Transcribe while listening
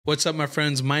What's up, my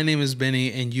friends? My name is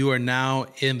Benny, and you are now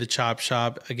in the Chop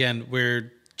Shop. Again,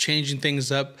 we're changing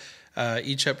things up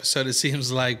each episode, it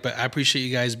seems like, but I appreciate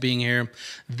you guys being here.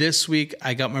 This week,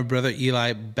 I got my brother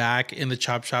Eli back in the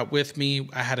Chop Shop with me.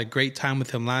 I had a great time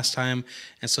with him last time,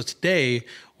 and so today,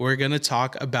 we're going to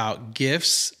talk about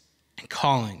gifts and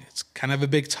calling. It's kind of a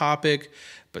big topic,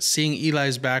 but seeing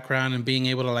Eli's background and being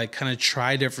able to like kind of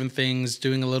try different things,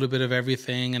 doing a little bit of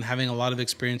everything and having a lot of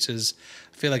experiences,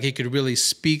 I feel like he could really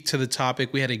speak to the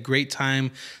topic. We had a great time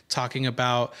talking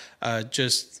about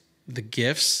just the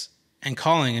gifts and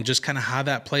calling and just kind of how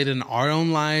that played in our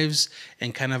own lives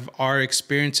and kind of our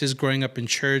experiences growing up in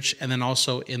church and then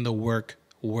also in the work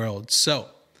world. So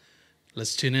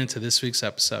let's tune into this week's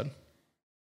episode.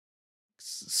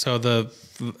 So the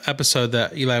episode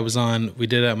that Eli was on, we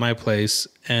did it at my place,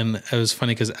 and it was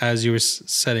funny because as you were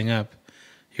setting up,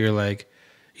 you were like,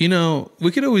 you know,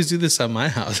 we could always do this at my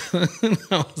house. And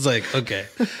I was like, okay,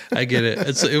 I get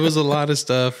it. It was a lot of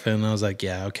stuff, and I was like,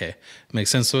 yeah, okay, makes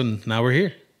sense. So now we're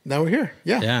here. Now we're here.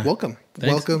 Yeah. Welcome.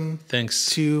 Thanks. Welcome.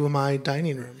 Thanks to my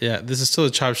dining room. Yeah, this is still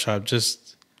a Chop Shop,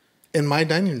 just in my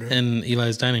dining room. In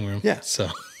Eli's dining room. Yeah. So,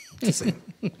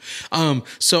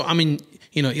 so I mean,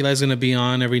 you know, Eli's going to be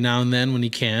on every now and then when he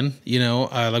can. You know,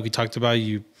 like we talked about,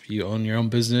 you own your own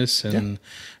business and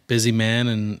busy man,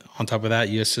 and on top of that,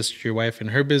 you assist your wife in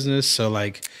her business. So,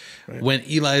 like, when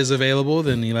Eli is available,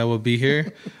 then Eli will be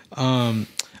here.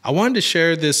 I wanted to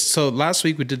share this. So last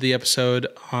week we did the episode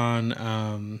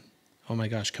on, oh my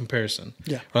gosh, comparison.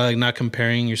 Yeah. Or like not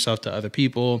comparing yourself to other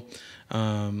people,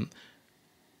 and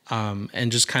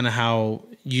just kind of how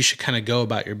you should kind of go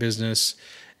about your business.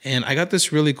 And I got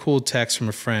this really cool text from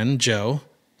a friend, Joe,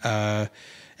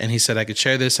 and he said I could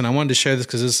share this. And I wanted to share this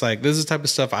because it's like, this is the type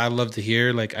of stuff I love to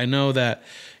hear. Like, I know that,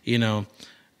 you know,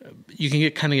 you can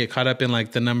get caught up in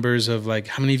like the numbers of like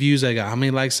how many views I got, how many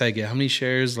likes I get, how many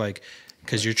shares, like,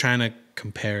 because you're trying to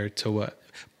compare to what.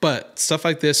 But stuff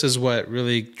like this is what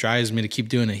really drives me to keep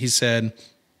doing it. He said,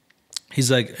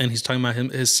 he's like, and he's talking about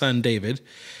his son, David.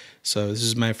 So this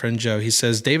is my friend Joe. He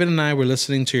says, David and I were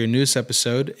listening to your newest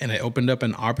episode, and it opened up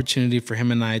an opportunity for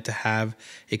him and I to have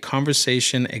a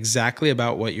conversation exactly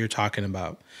about what you're talking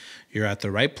about. You're at the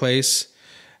right place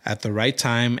at the right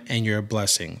time, and you're a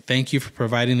blessing. Thank you for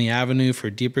providing the avenue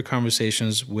for deeper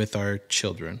conversations with our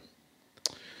children.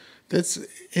 That's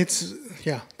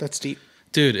deep.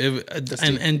 Dude,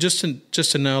 and just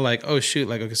to know, like, oh shoot,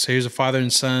 like, okay, so here's a father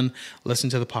and son listen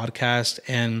to the podcast,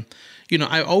 and you know,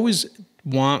 I always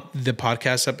want the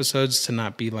podcast episodes to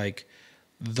not be like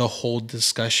the whole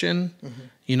discussion. Mm-hmm.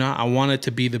 You know, I want it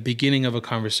to be the beginning of a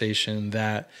conversation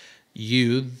that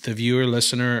you, the viewer,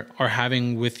 listener, are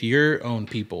having with your own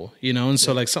people. You know, and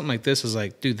so like something like this is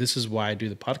like, dude, this is why I do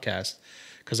the podcast,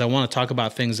 because I want to talk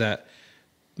about things that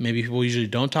maybe people usually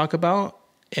don't talk about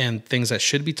and things that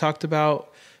should be talked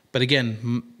about. But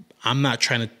again, I'm not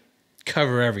trying to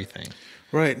cover everything.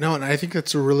 Right. No, and I think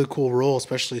that's a really cool role,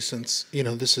 especially since, you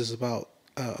know, this is about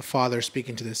a father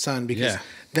speaking to his son, because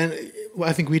then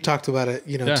I think we talked about it,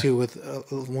 you know, too, with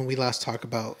when we last talked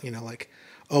about, you know, like,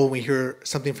 oh, when we hear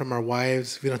something from our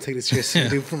wives, we don't take it seriously, we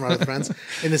do from our other friends.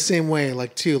 In the same way,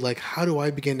 like, too, like, how do I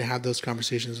begin to have those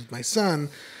conversations with my son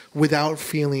without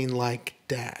feeling like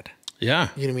dad? Yeah.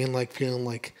 You know what I mean? Like feeling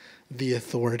like the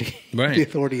authority, right? The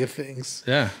authority of things.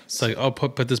 Yeah. It's like, oh,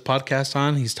 put this podcast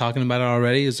on. He's talking about it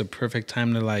already. It's a perfect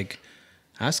time to like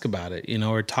ask about it, you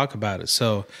know, or talk about it.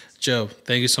 So Joe,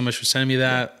 thank you so much for sending me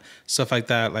that. Stuff like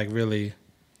that. Like really,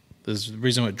 there's the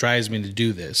reason what drives me to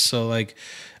do this. So like,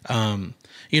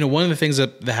 you know, one of the things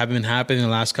that have been happening in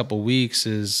the last couple of weeks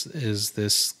is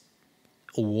this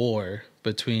war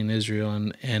between Israel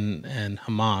and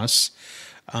Hamas.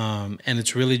 And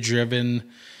it's really driven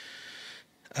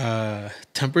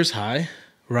tempers high,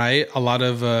 right? A lot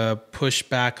of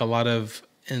pushback, a lot of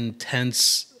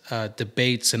intense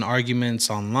debates and arguments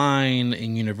online,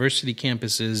 in university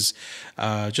campuses,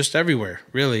 just everywhere,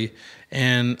 really.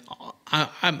 And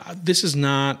this is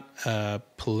not a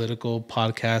political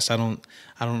podcast. I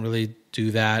don't really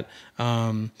do that.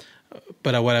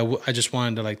 But what I just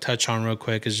wanted to like touch on real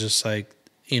quick is just like,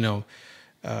 you know,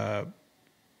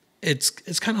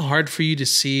 it's kind of hard for you to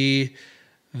see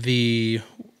the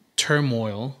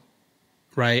turmoil,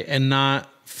 right, and not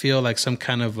feel like some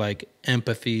kind of like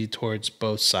empathy towards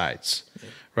both sides,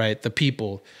 right? The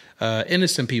people,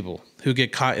 innocent people who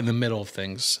get caught in the middle of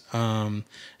things, and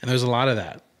there's a lot of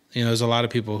that. You know, there's a lot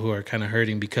of people who are kind of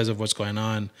hurting because of what's going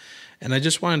on, and I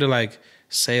just wanted to like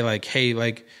say like, hey,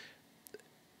 like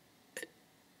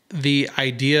the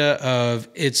idea of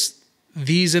it's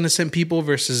these innocent people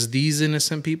versus these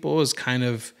innocent people is kind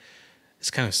of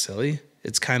silly.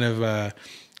 It's kind of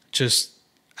just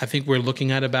I think we're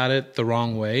looking at about it the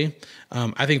wrong way.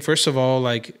 I think first of all,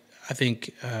 like I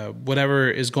think whatever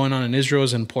is going on in Israel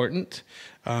is important.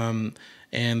 And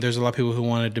there's a lot of people who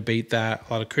want to debate that,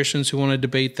 a lot of Christians who want to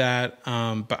debate that.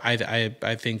 But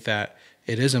I think that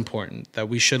it is important that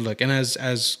we should look, and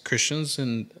as Christians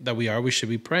and that we should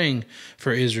be praying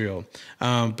for Israel.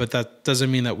 But that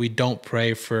doesn't mean that we don't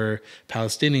pray for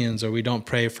Palestinians, or we don't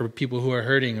pray for people who are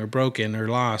hurting or broken or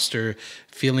lost or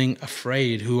feeling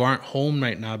afraid, who aren't home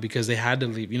right now because they had to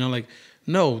leave. You know, like,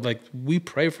 no, like we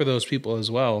pray for those people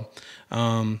as well.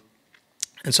 And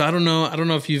so I don't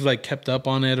know if you've like kept up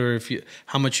on it, or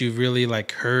how much you've really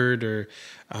like heard, or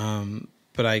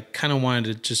but I kind of wanted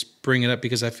to just bring it up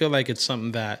because I feel like it's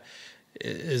something that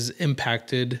is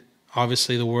impacted,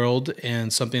 obviously, the world,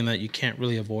 and something that you can't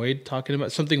really avoid talking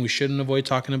about, something we shouldn't avoid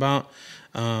talking about.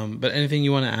 But anything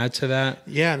you want to add to that?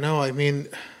 Yeah, no, I mean,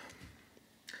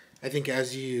 I think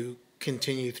as you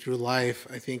continue through life,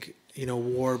 I think, you know,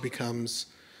 war becomes,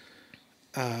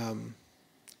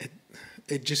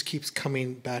 it just keeps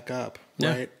coming back up,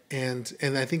 right? And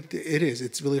I think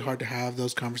it's really hard to have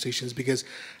those conversations because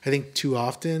I think too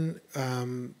often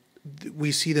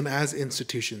we see them as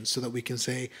institutions so that we can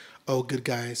say, oh, good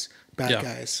guys, bad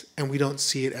guys. And we don't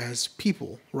see it as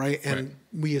people, right? And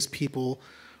we as people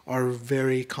are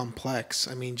very complex.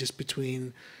 I mean, just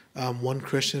between one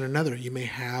Christian and another, you may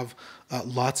have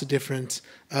lots of different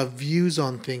views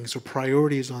on things or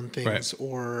priorities on things,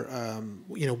 or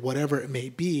you know, whatever it may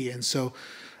be. And so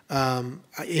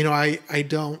you know, I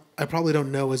probably don't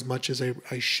know as much as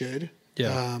I should.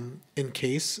 In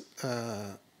case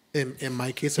in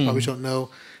my case, I probably don't know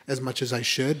as much as I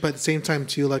should, but at the same time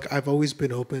too, like I've always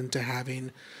been open to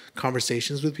having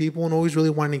conversations with people and always really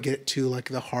wanting to get to like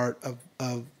the heart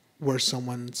of where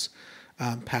someone's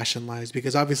passion lies,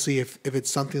 because obviously if it's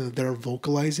something that they're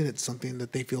vocalizing, it's something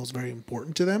that they feel is very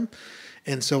important to them.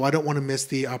 And so I don't want to miss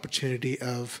the opportunity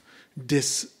of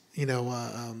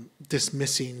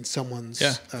dismissing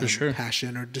someone's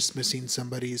passion, or dismissing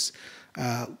somebody's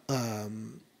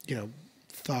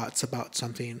thoughts about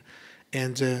something.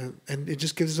 And it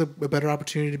just gives us a better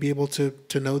opportunity to be able to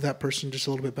know that person just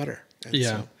a little bit better. And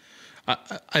so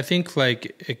I think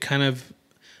like it kind of,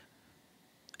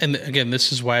 and again,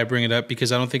 this is why I bring it up,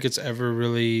 because I don't think it's ever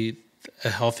really a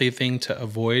healthy thing to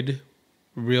avoid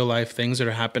real life things that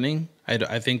are happening.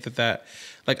 I think that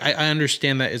like, I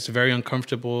understand that it's very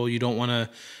uncomfortable. You don't want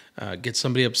to get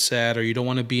somebody upset, or you don't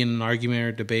want to be in an argument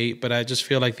or debate. But I just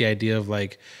feel like the idea of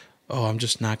like, oh, I'm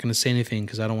just not going to say anything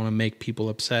because I don't want to make people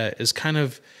upset is kind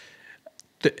of,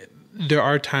 there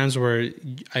are times where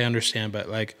I understand, but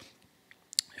like,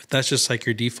 that's just like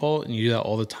your default and you do that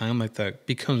all the time, like that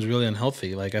becomes really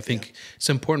unhealthy. Like I think it's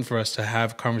important for us to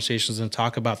have conversations and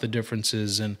talk about the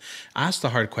differences and ask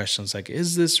the hard questions. Like,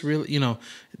 is this really, you know,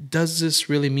 does this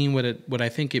really mean what I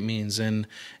think it means? And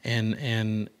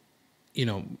you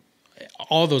know,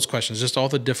 all those questions, just all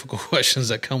the difficult questions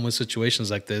that come with situations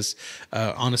like this,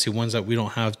 honestly, ones that we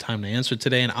don't have time to answer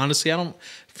today. And honestly, I don't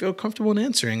feel comfortable in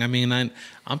answering. I mean,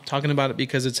 I'm talking about it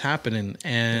because it's happening.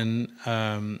 And,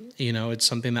 you know, it's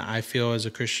something that I feel as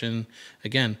a Christian,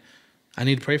 again, I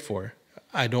need to pray for.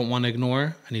 I don't want to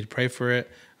ignore. I need to pray for it.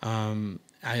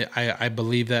 I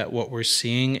believe that what we're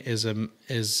seeing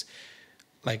is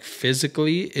like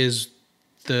physically is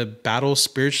the battle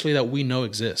spiritually that we know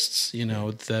exists, you know,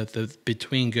 the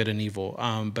between good and evil.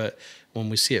 But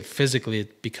when we see it physically,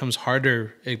 it becomes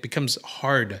harder. It becomes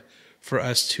hard for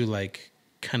us to like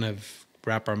kind of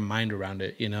wrap our mind around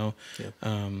it, you know?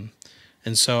 And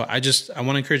so I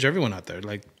want to encourage everyone out there,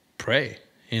 like pray,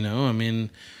 you know, I mean,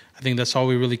 I think that's all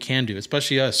we really can do,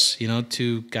 especially us, you know,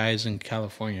 two guys in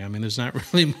California. I mean, there's not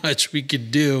really much we could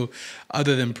do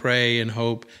other than pray and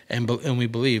hope. And we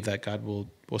believe that God will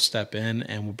step in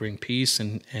and will bring peace,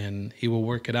 and he will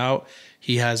work it out.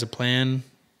 He has a plan.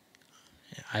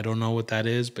 I don't know what that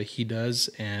is, but he does,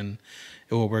 and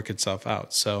it will work itself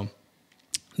out. So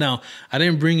now, I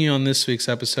didn't bring you on this week's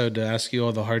episode to ask you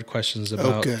all the hard questions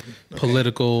about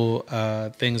political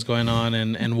things going on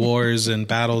and wars and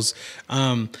battles.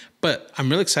 But I'm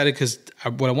really excited because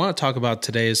what I want to talk about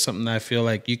today is something that I feel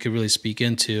like you could really speak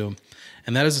into,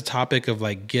 and that is a topic of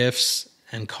like gifts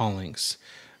and callings.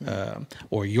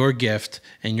 Or your gift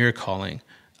and your calling.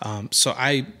 So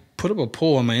I put up a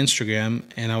poll on my Instagram,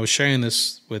 and I was sharing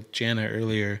this with Jana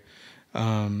earlier.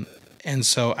 And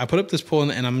so I put up this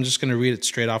poll, and I'm just going to read it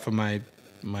straight off of my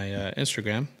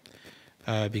Instagram,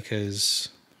 because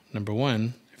number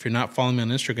one, if you're not following me on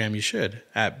Instagram, you should,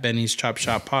 at Benny's Chop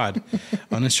Shop Pod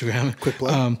on Instagram. Quick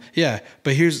plug.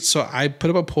 But so I put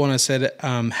up a poll and I said,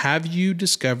 have you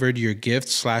discovered your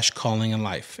gift / calling in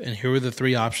life? And here were the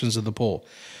three options of the poll.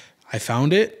 I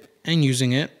found it and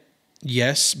using it.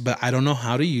 Yes, but I don't know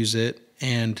how to use it.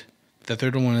 And the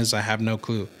third one is I have no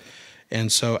clue.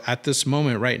 And so at this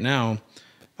moment right now,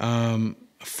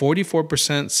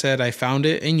 44% said I found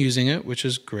it and using it, which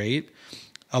is great.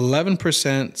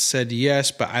 11% said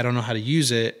yes, but I don't know how to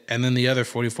use it. And then the other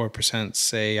 44%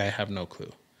 say I have no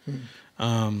clue.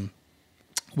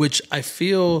 Which I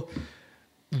feel,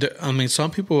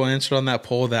 some people answered on that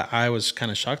poll that I was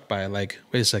kind of shocked by. Like,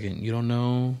 wait a second, you don't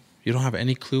know, you don't have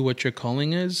any clue what your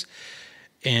calling is?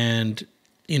 And,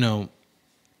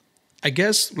 I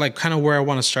guess like kind of where I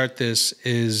want to start this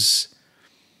is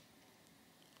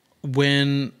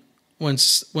when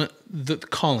the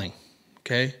calling,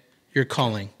 okay? Your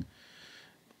calling.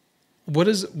 What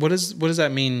does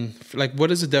that mean? Like,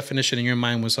 what is the definition in your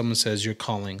mind when someone says your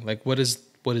calling? Like, what is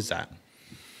that?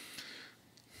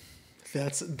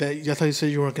 That's that. I thought you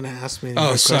said you weren't going to ask me any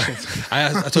more sorry. Questions.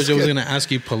 I told you I was going to ask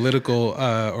you political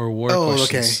or war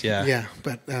questions. Okay. Yeah.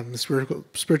 But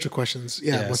spiritual questions.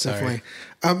 Yeah, most sorry.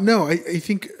 Definitely. No, I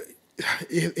think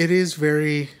it is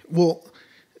very well.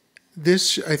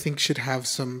 This, I think, should have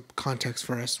some context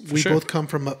for us. We both come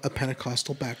from a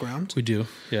Pentecostal background. We do,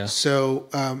 yeah. So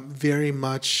very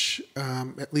much,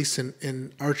 at least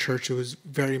in our church, it was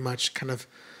very much kind of,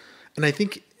 and I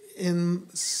think in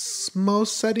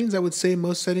most settings,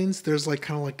 there's like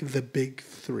kind of like the big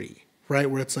three,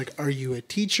 right? Where it's like, are you a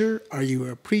teacher? Are you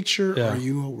a preacher? Yeah. Are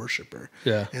you a worshiper?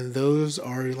 Yeah. And those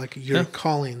are like your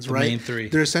callings, the right? Main three.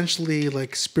 They're essentially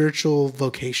like spiritual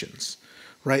vocations.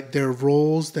 Right, they're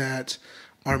roles that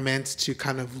are meant to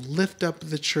kind of lift up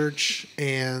the church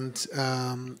and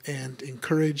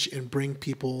encourage and bring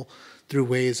people through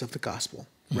ways of the gospel,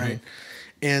 right?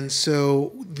 And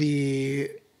so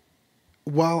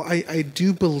while I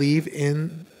do believe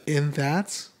in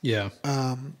that,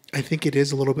 I think it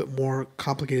is a little bit more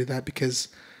complicated than that, because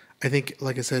I think,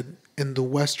 like I said, in the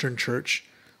Western church,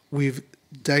 we've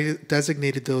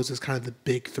designated those as kind of the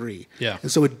big three. Yeah. And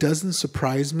so it doesn't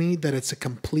surprise me that it's a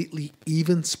completely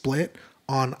even split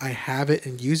on I have it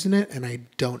and using it and I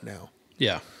don't know.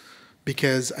 Yeah.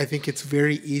 Because I think it's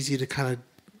very easy to kind of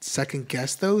second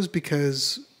guess those,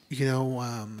 because,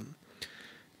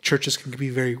 churches can be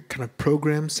very kind of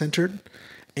program centered.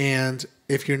 And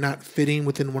if you're not fitting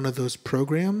within one of those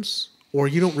programs, or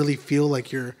you don't really feel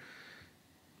like you're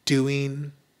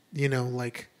doing,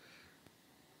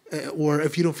 or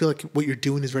if you don't feel like what you're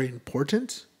doing is very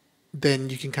important, then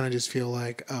you can kind of just feel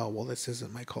like, oh, well, this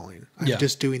isn't my calling. I'm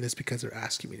just doing this because they're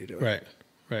asking me to do it.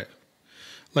 Right.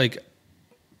 Like,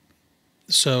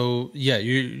 so yeah,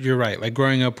 you're right. Like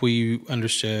growing up, we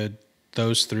understood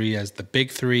those three as the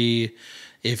big three.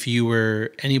 If you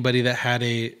were anybody that had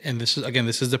and this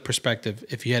is the perspective.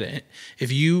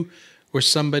 If you were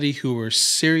somebody who were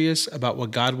serious about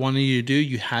what God wanted you to do,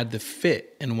 you had to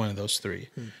fit in one of those three.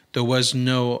 There was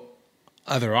no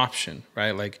other option,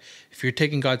 right? Like if you're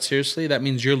taking God seriously, that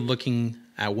means you're looking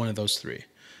at one of those three.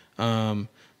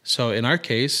 So in our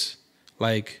case,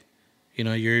 like,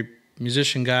 you're a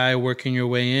musician guy working your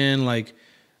way in, like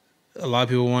a lot of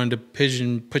people wanted to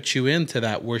put you into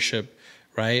that worship,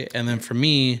 right? And then for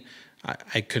me,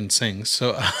 I couldn't sing.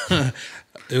 So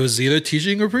it was either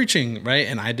teaching or preaching, right?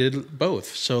 And I did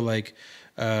both. So like,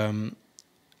 but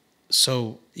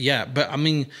I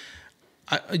mean,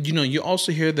 you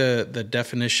also hear the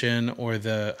definition or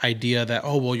the idea that,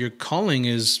 oh, well, your calling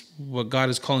is what God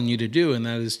is calling you to do. And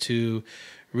that is to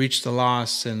reach the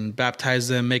lost and baptize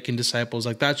them, making disciples.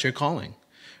 Like that's your calling.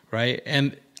 Right.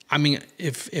 And I mean,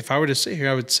 if I were to sit here,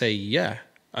 I would say, yeah.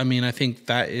 I mean, I think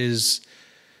that is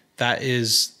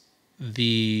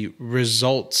the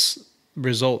result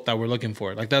that we're looking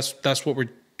for. Like that's what we're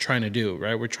trying to do,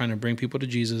 right? We're trying to bring people to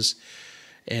Jesus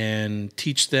and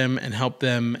teach them and help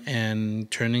them and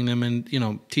turning them and,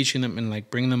 teaching them and like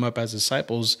bringing them up as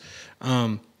disciples.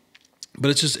 But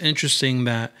it's just interesting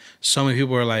that so many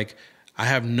people are like, I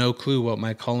have no clue what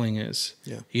my calling is.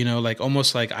 Yeah. Like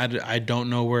almost like I don't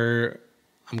know where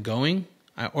I'm going,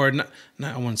 I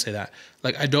wouldn't say that.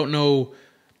 Like, I don't know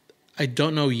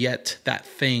yet that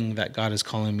thing that God is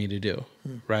calling me to do.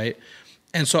 Right.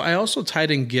 And so I also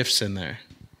tied in gifts in there.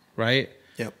 Right.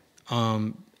 Yep.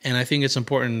 And I think it's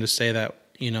important to say that,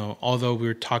 although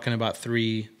we're talking about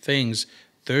three things,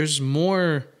 there's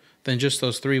more than just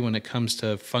those three when it comes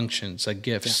to functions, like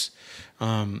gifts.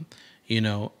 Yeah.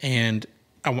 And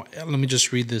let me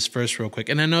just read this verse real quick.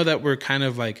 And I know that we're kind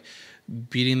of like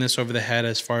beating this over the head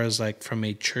as far as like from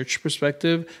a church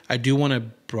perspective. I do want to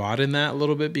broaden that a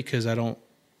little bit because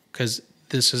this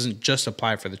doesn't just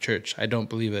apply for the church. I don't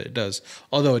believe that it does,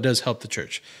 although it does help the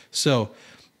church. So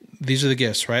these are the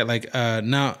gifts, right? Like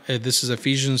now, this is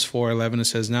Ephesians 4:11. It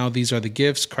says, "Now these are the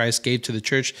gifts Christ gave to the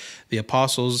church: the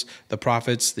apostles, the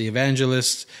prophets, the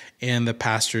evangelists, and the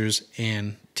pastors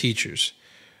and teachers."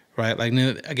 Right? Like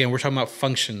again, we're talking about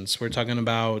functions. We're talking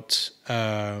about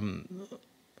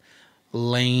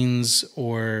lanes,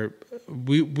 or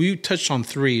we touched on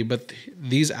 3, but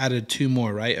these added 2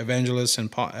 more, right? Evangelists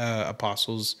and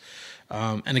apostles.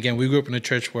 And again, we grew up in a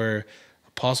church where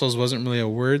apostles wasn't really a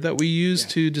word that we used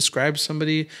to describe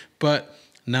somebody, but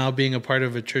now being a part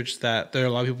of a church that there are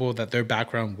a lot of people that their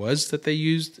background was that they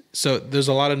used. So there's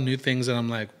a lot of new things that I'm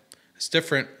like, it's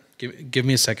different. Give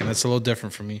me a second. That's a little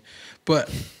different for me.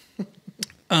 But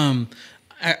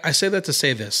I say that to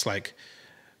say this, like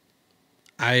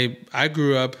I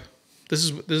grew up, this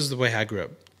is the way I grew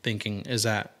up thinking, is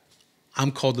that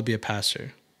I'm called to be a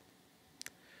pastor.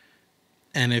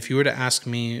 And if you were to ask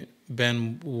me,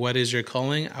 Ben, what is your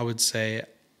calling? I would say,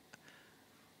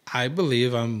 I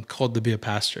believe I'm called to be a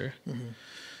pastor.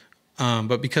 Mm-hmm.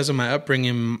 But because of my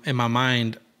upbringing, in my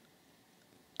mind,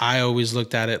 I always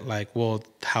looked at it like, well,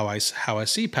 how I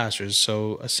see pastors.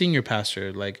 So a senior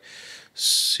pastor, like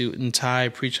suit and tie,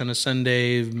 preach on a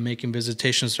Sunday, making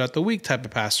visitations throughout the week type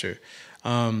of pastor.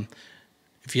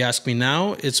 If you ask me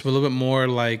now, it's a little bit more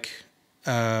like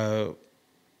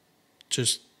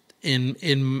just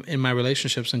in my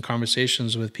relationships and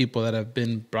conversations with people that have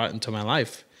been brought into my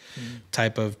life,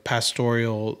 type of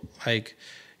pastoral, like,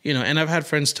 you know. And I've had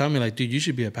friends tell me like, dude, you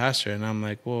should be a pastor. And I'm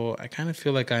like, well, I kind of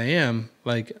feel like I am.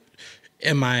 Like,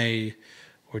 am I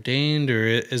ordained, or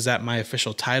is that my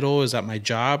official title? Is that my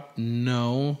job?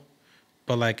 No.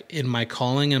 But like in my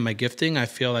calling and my gifting, I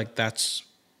feel like that's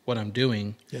what I'm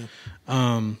doing. Yeah.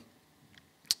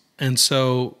 And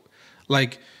so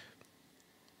like,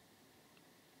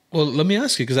 well, let me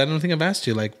ask you, because I don't think I've asked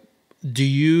you, like, do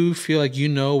you feel like you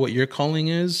know what your calling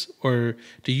is? Or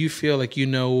do you feel like you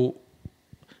know,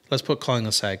 let's put calling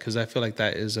aside, because I feel like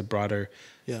that is a broader,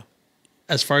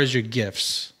 as far as your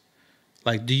gifts,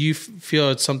 like, do you feel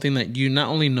it's something that you not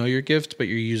only know your gift, but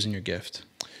you're using your gift?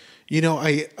 You know,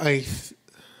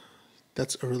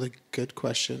 that's a really good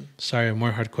question. Sorry,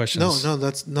 more hard questions. No,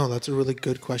 that's a really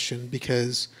good question,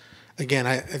 because again,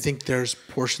 I think there's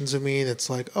portions of me that's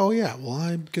like, oh yeah, well,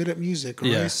 I'm good at music, or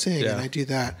I sing and I do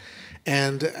that.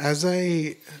 And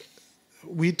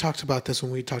we talked about this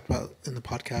when we talked about in the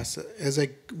podcast, as I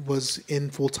was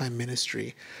in full-time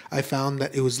ministry, I found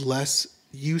that it was less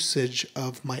usage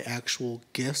of my actual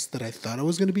gifts that I thought I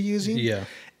was going to be using. Yeah.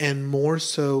 And more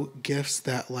so gifts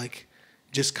that like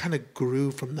just kind of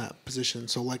grew from that position.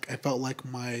 So like I felt like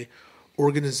my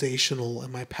organizational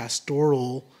and my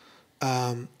pastoral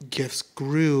gifts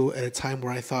grew at a time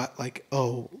where I thought like,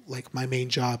 oh, like my main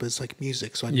job is like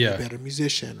music, so I need to be a better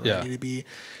musician, or I need to be,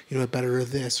 you know, better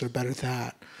at this or better at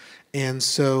that. And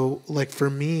so like for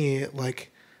me,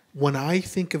 like when I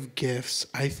think of gifts,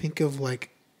 I think of like,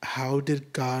 how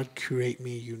did God create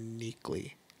me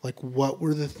uniquely? Like what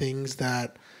were the things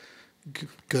that,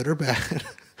 good or bad,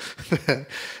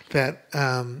 that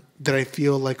I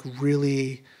feel like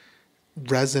really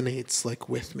resonates like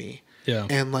with me. Yeah.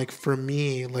 And like for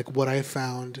me, like what I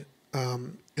found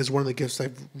is one of the gifts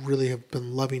I've really have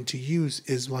been loving to use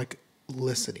is like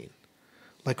listening,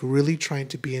 like really trying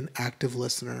to be an active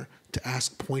listener, to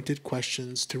ask pointed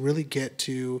questions, to really get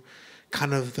to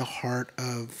kind of the heart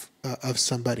of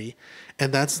somebody.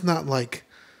 And that's not like,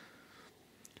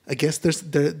 I guess there's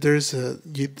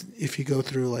if you go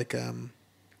through like oh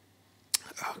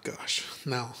gosh,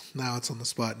 now it's on the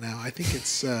spot. Now I think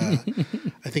it's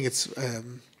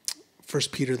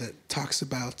First Peter that talks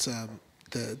about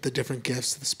the different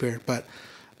gifts of the Spirit, but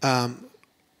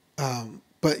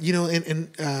you know, and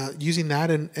using that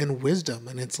and wisdom,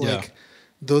 and it's like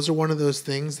those are one of those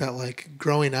things that like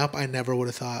growing up I never would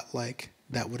have thought like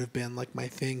that would have been like my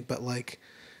thing, but like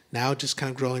now just kind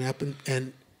of growing up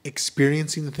and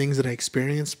experiencing the things that I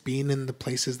experienced, being in the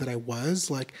places that I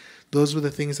was, like those were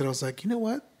the things that I was like, you know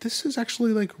what, this is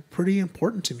actually like pretty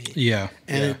important to me. Yeah.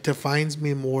 And it defines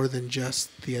me more than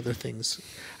just the other things.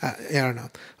 I don't know.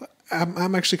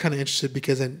 I'm actually kind of interested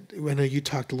because I know you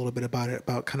talked a little bit about it,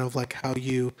 about kind of like how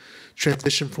you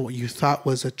transitioned from what you thought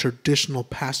was a traditional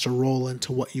pastor role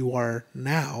into what you are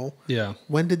now. Yeah.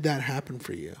 When did that happen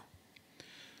for you?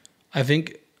 I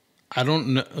think, I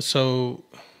don't know. So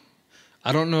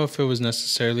I don't know if it was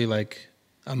necessarily like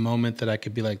a moment that I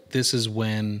could be like, this is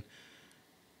when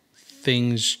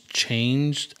things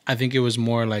changed. I think it was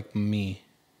more like me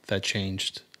that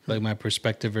changed, like my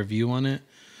perspective or view on it.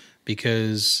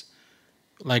 Because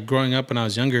like growing up when I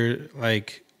was younger,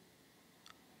 like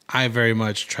I very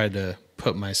much tried to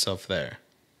put myself there.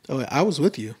 Oh, I was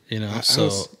with you. You know,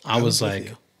 I was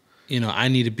like, I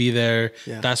need to be there.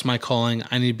 Yeah. That's my calling.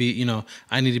 I need to be,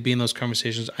 I need to be in those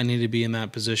conversations. I need to be in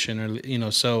that position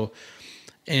or, so,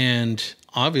 and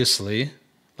obviously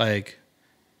like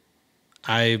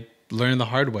I learned the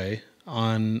hard way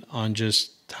on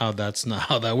just how that's not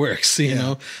how that works, you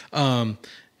know?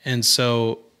 And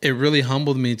so it really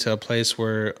humbled me to a place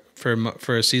where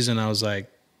for a season I was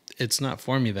like, it's not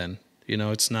for me then,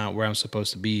 it's not where I'm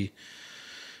supposed to be.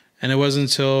 And it wasn't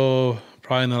until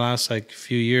probably in the last like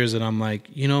few years that I'm like,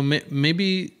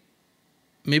 maybe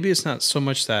it's not so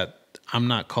much that I'm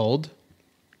not called.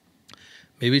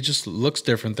 Maybe it just looks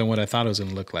different than what I thought it was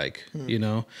going to look like, And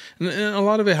a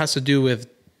lot of it has to do with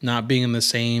not being in the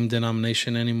same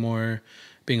denomination anymore,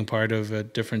 being a part of a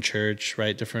different church,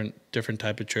 right? Different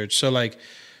type of church. So like,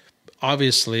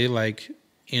 obviously, like,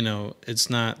 it's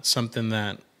not something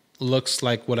that looks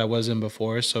like what I was in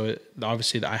before. So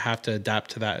obviously I have to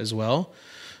adapt to that as well.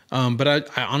 But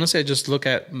I honestly, I just look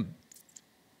at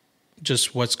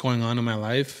just what's going on in my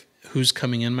life, who's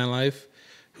coming in my life,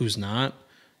 who's not,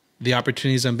 the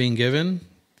opportunities I'm being given,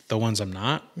 the ones I'm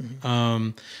not.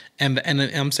 And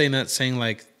I'm saying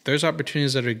like, there's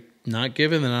opportunities that are not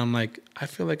given, and I'm like, I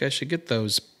feel like I should get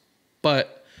those,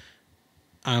 but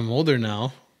I'm older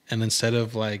now. And instead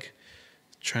of like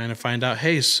trying to find out,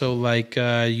 hey, so like,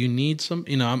 you need some,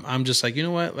 I'm just like, you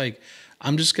know what? Like,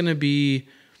 I'm just going to be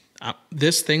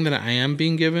this thing that I am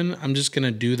being given. I'm just going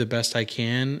to do the best I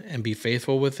can and be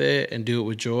faithful with it and do it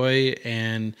with joy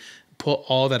and put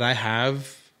all that I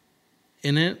have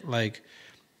in it. Like,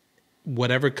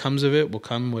 whatever comes of it will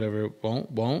come, whatever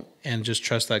won't, and just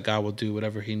trust that God will do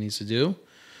whatever he needs to do.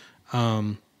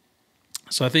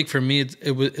 So I think for me,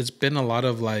 it's been a lot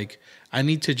of like, I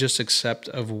need to just accept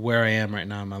of where I am right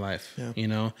now in my life,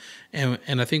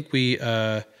 and I think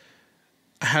I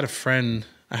had a friend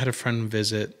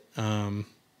visit,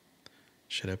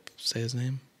 should I say his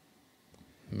name?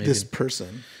 Maybe, this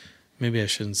person. Maybe I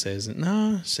shouldn't say his name.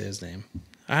 No, say his name.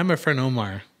 I had my friend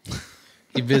Omar.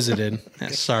 He visited.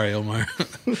 Sorry, Omar.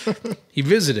 He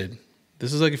visited.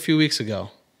 This was like a few weeks ago.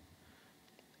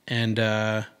 And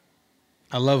I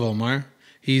love Omar.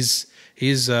 He's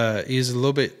a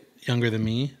little bit younger than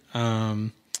me. I'll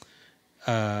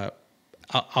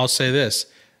say this.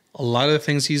 A lot of the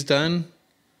things he's done,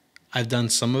 I've done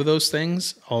some of those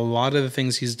things. A lot of the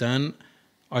things he's done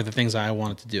are the things I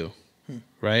wanted to do.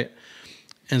 Right?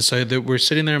 And so we're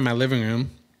sitting there in my living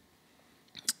room,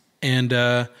 and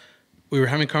we were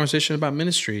having a conversation about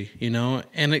ministry,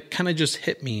 and it kind of just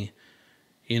hit me,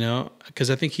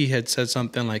 because I think he had said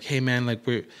something like, hey man, like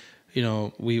we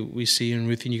see you and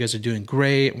Ruthie and you guys are doing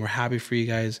great and we're happy for you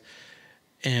guys.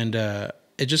 And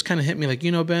it just kind of hit me like,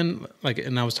 Ben, like,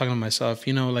 and I was talking to myself,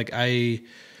 like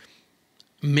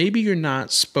maybe you're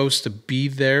not supposed to be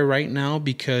there right now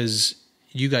because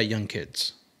you got young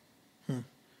kids,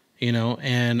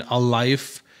 and a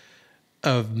life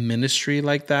of ministry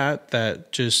like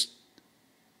that just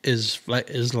is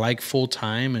like full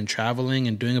time and traveling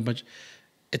and doing a bunch.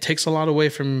 It takes a lot away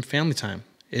from family time.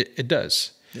 It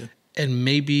does. Yeah. And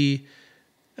maybe,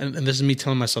 and this is me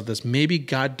telling myself this, maybe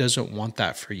God doesn't want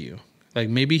that for you. Like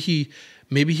maybe he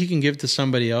can give it to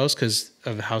somebody else because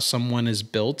of how someone is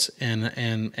built,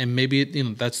 and maybe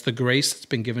that's the grace that's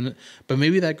been given. But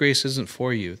maybe that grace isn't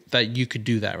for you, that you could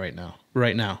do that right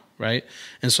now, right?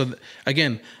 And so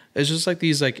again, it's just like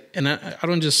these and I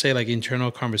don't just say like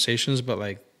internal conversations, but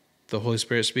like the Holy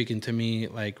Spirit speaking to me,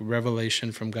 like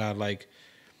revelation from God, like,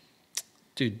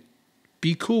 dude,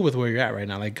 be cool with where you're at right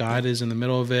now. Like God is in the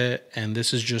middle of it, and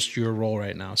this is just your role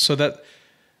right now. So that,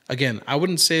 again, I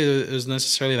wouldn't say it was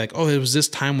necessarily like, oh, it was this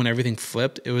time when everything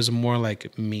flipped. It was more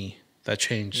like me that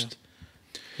changed,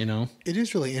 It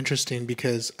is really interesting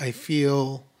because I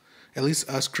feel, at least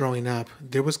us growing up,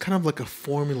 there was kind of like a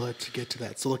formula to get to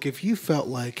that. So like if you felt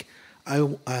like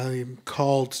I'm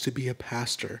called to be a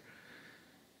pastor,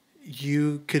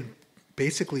 you could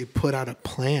basically put out a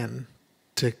plan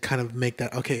to kind of make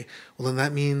that, okay, well then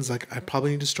that means like I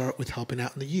probably need to start with helping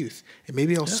out in the youth. And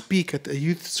maybe I'll speak at the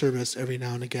youth service every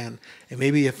now and again. And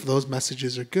maybe if those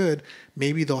messages are good,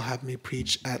 maybe they'll have me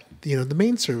preach at, the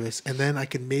main service. And then I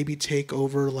can maybe take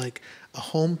over like a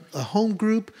home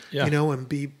group, and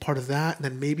be part of that. And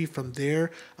then maybe from there,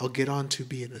 I'll get on to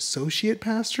be an associate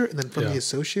pastor. And then from the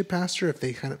associate pastor, if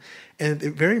they and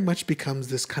it very much becomes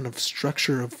this kind of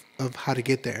structure of how to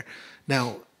get there.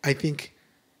 Now, I think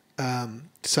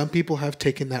some people have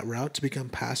taken that route to become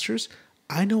pastors.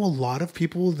 I know a lot of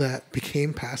people that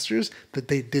became pastors that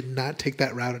they did not take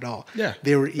that route at all. Yeah,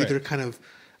 they were either kind of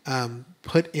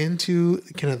put into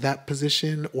kind of that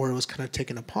position, or it was kind of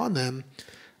taken upon them,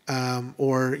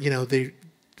 or they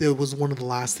it was one of the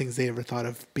last things they ever thought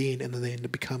of being, and then they ended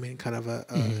up becoming kind of a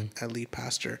lead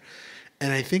pastor.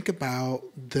 And I think about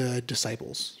the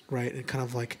disciples, right? And kind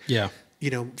of like,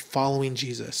 following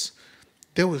Jesus.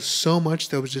 There was so much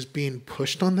that was just being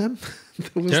pushed on them.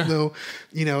 There was no,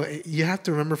 you have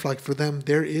to remember for them,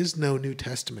 there is no New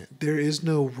Testament. There is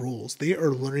no rules. They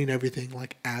are learning everything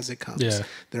like as it comes. Yeah.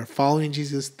 They're following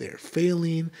Jesus. They're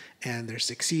failing and they're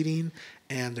succeeding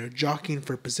and they're jockeying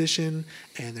for position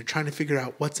and they're trying to figure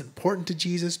out what's important to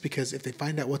Jesus, because if they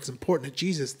find out what's important to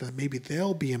Jesus, then maybe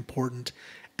they'll be important.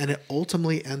 And it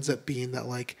ultimately ends up being that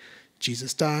like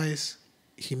Jesus dies,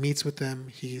 he meets with them,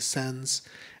 he ascends,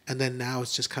 and then now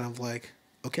it's just kind of like,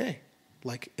 okay,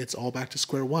 like it's all back to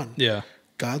square one. Yeah.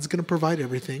 God's going to provide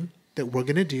everything that we're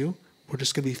going to do. We're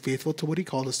just going to be faithful to what he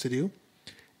called us to do.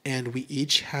 And we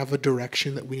each have a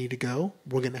direction that we need to go.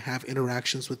 We're going to have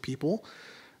interactions with people.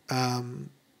 Some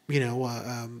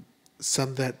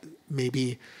that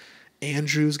maybe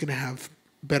Andrew's going to have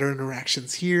better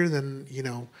interactions here than,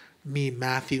 me,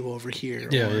 Matthew over here,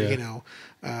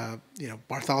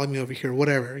 Bartholomew over here,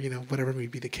 whatever may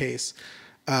be the case.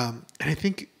 And I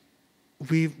think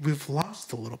we've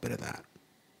lost a little bit of that.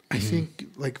 I think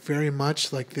like very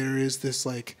much like there is this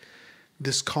like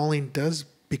this calling does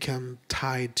become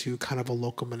tied to kind of a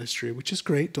local ministry, which is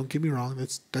great. Don't get me wrong.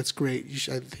 That's great.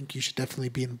 I think you should definitely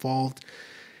be involved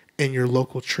in your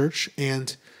local church.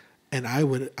 And I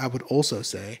would also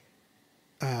say,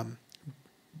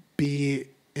 be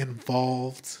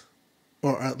involved,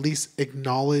 or at least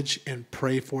acknowledge and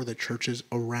pray for the churches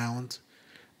around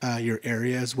your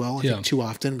area as well. I think too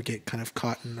often we get kind of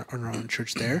caught in our own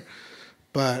church there,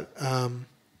 but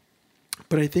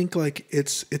I think like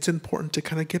it's important to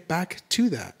kind of get back to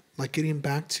that, like getting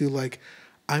back to like,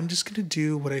 I'm just going to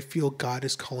do what I feel God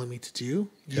is calling me to do,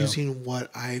 using what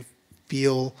I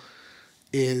feel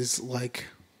is like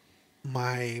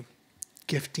my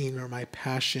gifting or my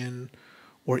passion,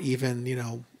 or even,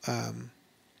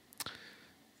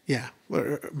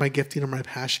 my gifting or my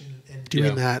passion, and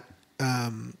doing that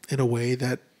in a way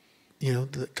that,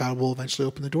 that God will eventually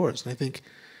open the doors. And I think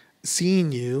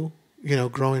seeing you,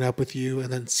 growing up with you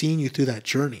and then seeing you through that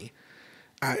journey,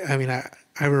 I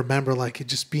remember like it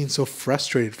just being so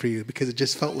frustrated for you, because it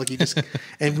just felt like you just,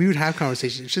 and we would have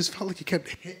conversations. It just felt like you kept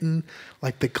hitting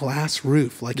like the glass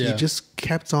roof. Like you just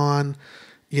kept on,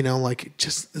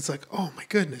 it's like, oh my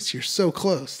goodness, you're so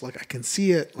close. Like I can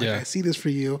see it. Like I see this for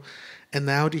you. And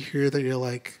now to hear that you're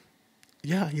like,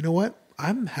 yeah, you know what?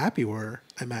 I'm happy where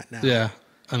I'm at now. Yeah.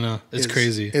 I know. It's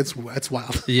crazy. It's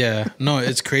wild. Yeah. No,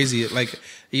 it's crazy. Like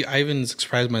I even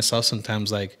surprise myself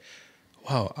sometimes, like,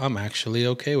 wow, I'm actually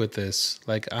okay with this.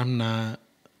 Like I'm not,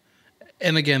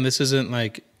 and again, this isn't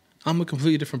like I'm a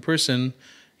completely different person,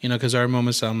 because there are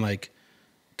moments I'm like,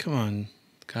 come on,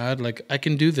 God, like I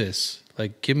can do this.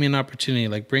 Like give me an opportunity,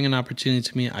 like bring an opportunity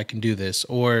to me. I can do this.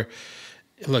 Or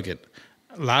look at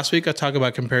last week I talked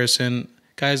about comparison.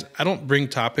 Guys, I don't bring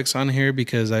topics on here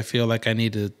because I feel like I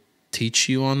need to teach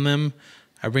you on them.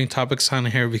 I bring topics on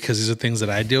here because these are things that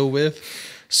I deal with.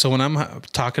 So when I'm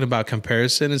talking about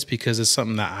comparison, it's because it's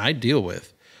something that I deal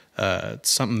with. It's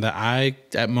something that I,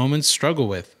 at moments, struggle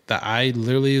with, that I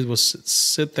literally will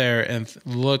sit there and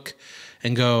look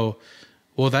and go,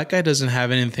 well, that guy doesn't have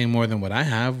anything more than what I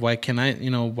have. Why can I,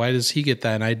 why does he get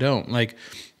that and I don't? Like,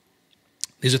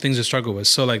 these are things I struggle with.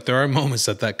 So like, there are moments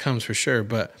that comes for sure,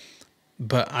 but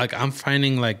like I'm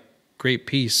finding like great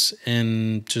peace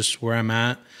in just where I'm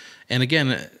at. And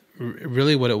again,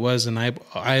 really what it was, an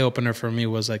eye opener for me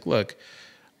was like, look,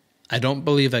 I don't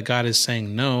believe that God is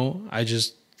saying no. I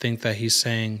just think that he's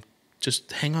saying,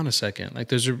 just hang on a second. Like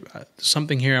there's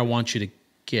something here I want you to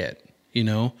get,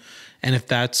 and if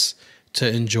that's to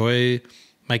enjoy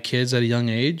my kids at a young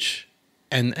age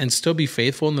and still be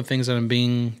faithful in the things that I'm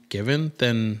being given,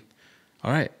 then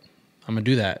all right, I'm going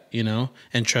to do that,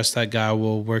 and trust that God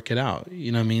will work it out.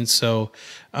 You know what I mean? So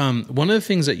one of the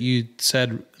things that you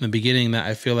said in the beginning that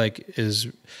I feel like is,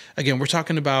 again, we're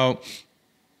talking about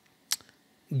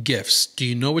gifts. Do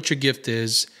you know what your gift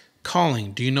is?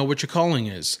 Calling. Do you know what your calling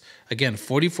is? Again,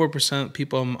 44% of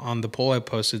people on the poll I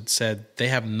posted said they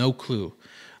have no clue.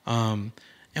 And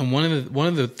one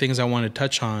of the things I want to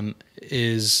touch on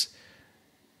is,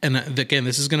 and again,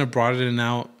 this is going to broaden it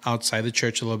out outside the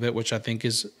church a little bit, which I think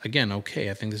is, again,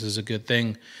 okay. I think this is a good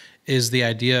thing, is the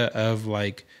idea of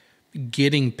like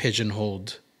getting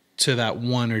pigeonholed to that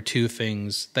one or two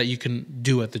things that you can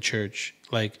do at the church,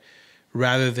 like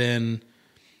rather than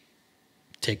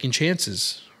taking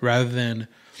chances, rather than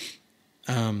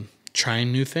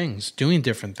trying new things, doing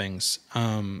different things.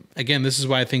 Again, this is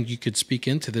why I think you could speak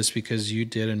into this, because you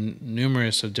did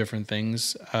numerous of different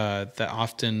things that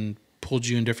often pulled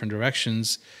you in different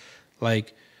directions.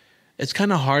 Like, it's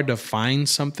kind of hard to find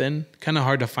something, kind of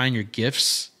hard to find your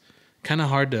gifts, kind of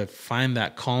hard to find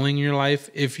that calling in your life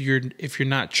if you're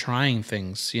not trying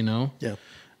things, you know? Yeah.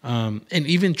 And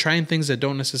even trying things that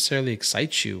don't necessarily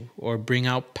excite you or bring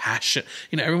out passion.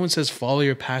 You know, everyone says, follow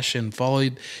your passion, follow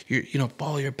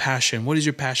your passion. What is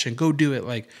your passion? Go do it.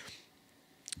 Like,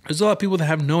 there's a lot of people that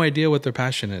have no idea what their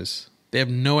passion is. They have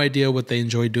no idea what they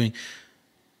enjoy doing.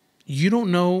 You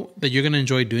don't know that you're going to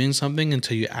enjoy doing something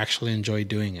until you actually enjoy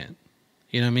doing it.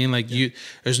 You know what I mean? Like,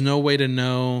 there's no way to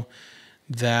know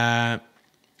that,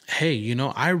 hey, you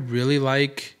know, I really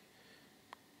like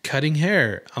cutting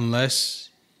hair unless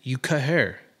you cut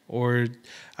hair, or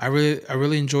I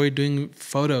really enjoy doing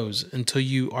photos until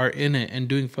you are in it and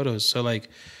doing photos. So like,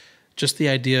 just the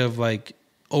idea of like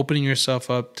opening yourself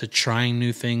up to trying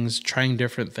new things, trying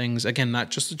different things. Again,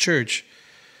 not just the church,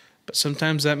 but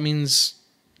sometimes that means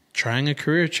trying a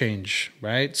career change,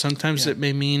 right? Sometimes it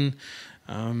may mean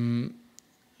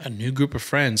a new group of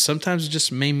friends. Sometimes it just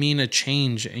may mean a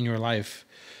change in your life.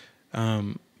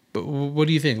 But what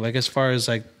do you think? Like, as far as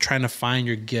like trying to find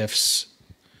your gifts?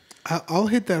 I'll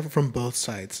hit that from both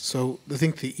sides. So I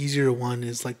think the easier one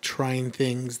is like trying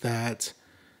things that,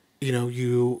 you know,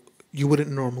 you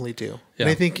wouldn't normally do. Yeah. And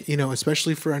I think, you know,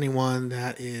 especially for anyone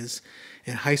that is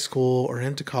in high school or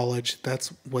into college, that's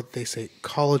what they say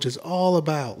college is all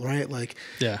about, right? Like,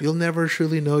 you'll never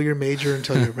truly know your major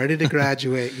until you're ready to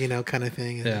graduate, you know, kind of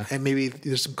thing. And maybe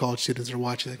there's some college students that are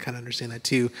watching that kind of understand that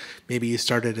too. Maybe you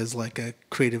started as like a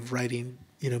creative writing,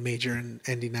 you know, major and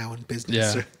ending now in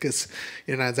business because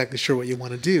you're not exactly sure what you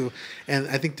want to do. And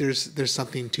I think there's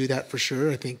something to that for sure.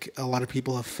 I think a lot of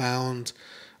people have found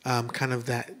kind of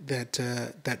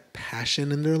that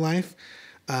passion in their life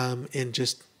in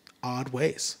just odd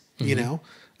ways, you know?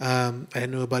 I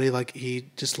knew a buddy, like, he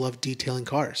just loved detailing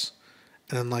cars.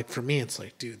 And I'm like, for me, it's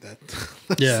like, dude,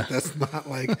 that's not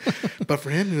like, but for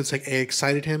him, it was like, it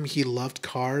excited him. He loved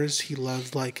cars. He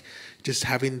loved like just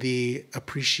having the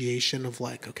appreciation of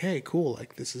like, okay, cool.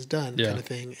 Like, this is done kind of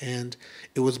thing. And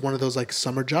it was one of those like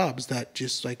summer jobs that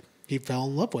just like he fell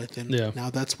in love with. And now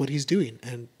that's what he's doing.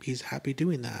 And he's happy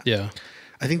doing that. Yeah.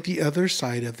 I think the other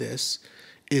side of this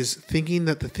is thinking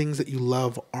that the things that you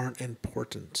love aren't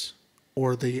important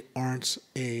or they aren't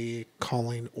a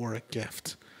calling or a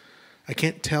gift. I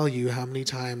can't tell you how many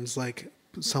times like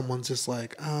someone's just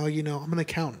like, oh, you know, I'm an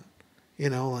accountant, you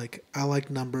know, like I like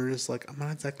numbers. Like, I'm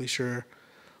not exactly sure.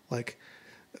 Like,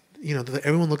 you know,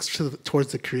 everyone looks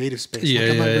towards the creative space.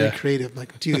 I'm not very creative.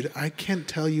 Like, dude, I can't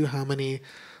tell you how many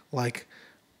like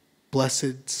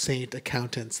blessed saint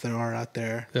accountants there are out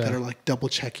there that are like double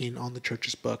checking on the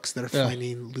church's books, that are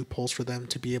finding loopholes for them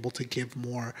to be able to give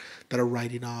more, that are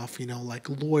writing off, you know, like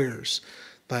lawyers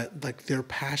that like they're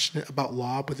passionate about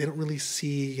law, but they don't really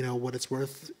see, you know, what it's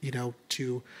worth, you know,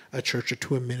 to a church or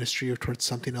to a ministry or towards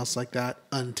something else like that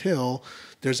until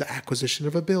there's an acquisition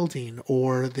of a building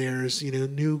or there's, you know,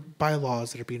 new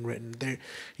bylaws that are being written. They're,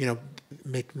 you know,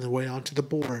 making their way onto the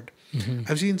board.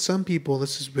 I've seen some people,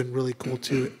 this has been really cool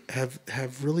too,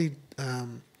 have really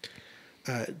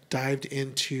dived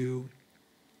into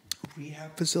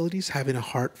rehab facilities, having a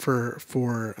heart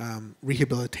for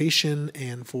rehabilitation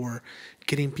and for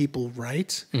getting people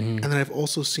right. And then I've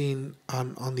also seen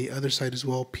on the other side as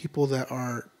well, people that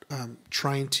are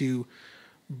trying to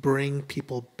bring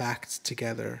people back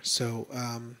together. So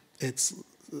it's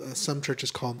some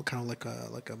churches call them kind of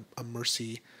like a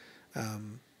mercy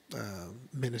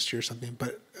ministry or something,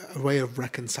 but a way of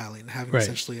reconciling, having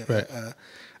essentially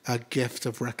a gift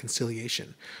of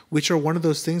reconciliation, which are one of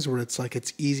those things where it's like,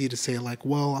 it's easy to say like,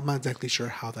 well, I'm not exactly sure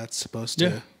how that's supposed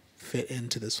to fit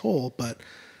into this whole, but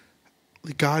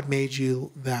God made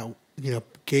you that, you know,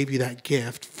 gave you that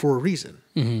gift for a reason.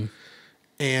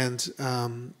 And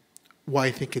why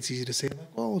I think it's easy to say like,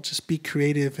 well, just be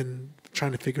creative and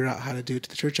trying to figure out how to do it to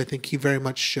the church. I think he very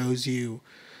much shows you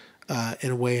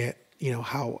in a way, you know,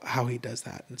 how he does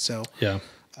that. And so,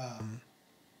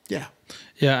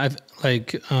 I've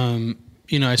like,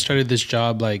 you know, I started this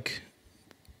job, like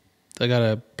I got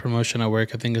a promotion at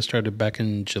work. I think I started back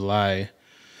in July.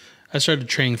 I started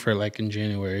training for like in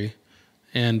January,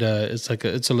 and it's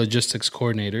a logistics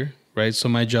coordinator, right? So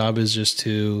my job is just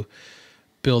to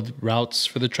build routes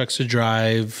for the trucks to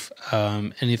drive.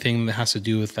 Anything that has to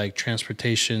do with like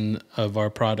transportation of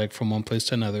our product from one place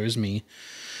to another is me.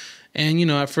 And, you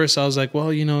know, at first I was like,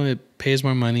 well, you know, it pays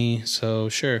more money, so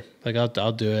sure, like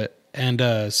I'll do it. And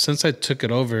since I took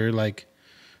it over, like,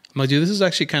 I'm like, dude, this is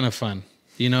actually kind of fun.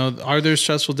 You know, are there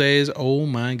stressful days? Oh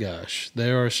my gosh,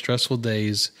 there are stressful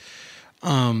days.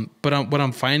 But what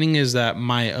I'm finding is that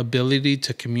my ability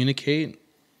to communicate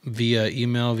via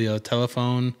email, via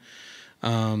telephone,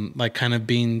 like kind of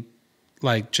being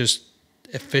like just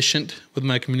efficient with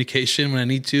my communication when I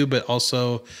need to, but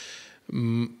also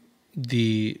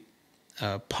the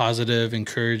positive,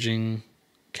 encouraging,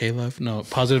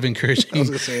 positive, encouraging, I was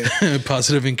gonna say it.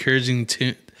 positive, encouraging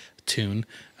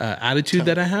attitude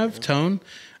that I have, tone.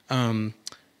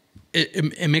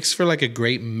 It makes for like a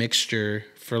great mixture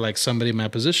for like somebody in my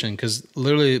position, because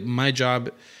literally my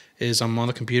job is I'm on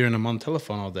the computer and I'm on the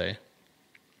telephone all day,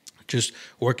 just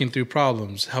working through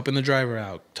problems, helping the driver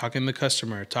out, talking to the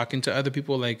customer, talking to other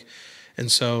people, like,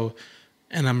 and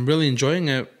I'm really enjoying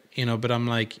it, but I'm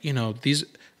like,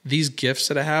 these gifts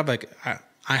that I have, like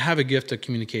I have a gift of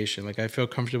communication. Like I feel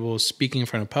comfortable speaking in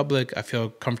front of public. I feel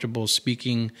comfortable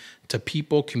speaking to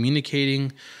people,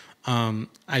 communicating. I'm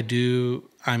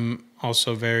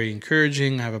also very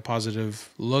encouraging. I have a positive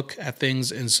look at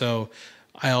things. And so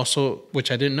I also,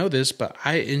 which I didn't know this, but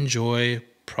I enjoy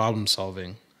problem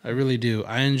solving. I really do.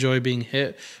 I enjoy being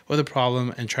hit with a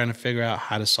problem and trying to figure out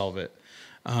how to solve it.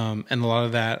 And a lot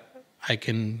of that I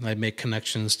can like make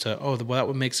connections to, that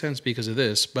would make sense because of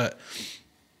this. But,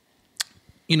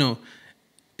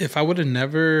 if I would have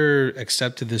never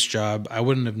accepted this job, I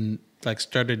wouldn't have like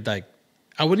started like,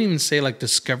 I wouldn't even say like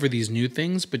discover these new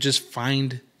things, but just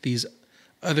find these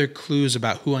other clues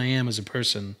about who I am as a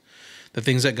person, the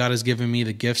things that God has given me,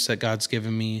 the gifts that God's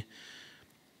given me.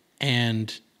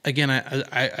 And again,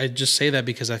 I just say that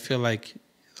because I feel like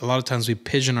a lot of times we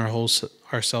pigeon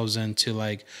ourselves into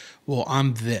like, well,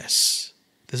 I'm this.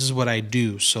 This is what I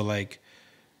do. So like,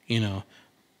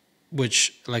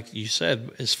 which like you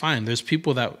said is fine. There's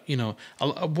people that,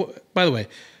 by the way,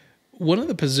 one of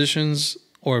the positions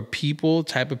or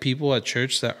type of people at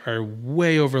church that are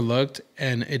way overlooked,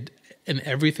 and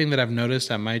everything that I've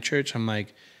noticed at my church, I'm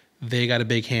like, they got a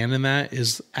big hand in that,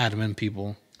 is admin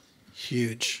people.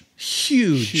 Huge.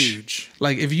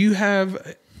 Like if you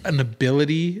have an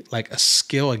ability, like a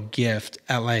skill, a gift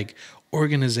at like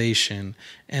organization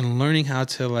and learning how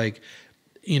to like,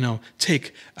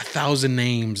 take 1,000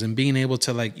 names and being able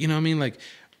to like, like,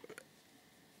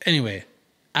 anyway,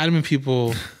 admin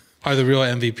people are the real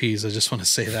MVPs. I just want to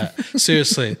say that.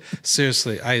 Seriously.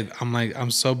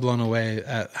 I'm so blown away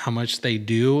at how much they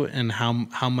do and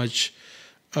how much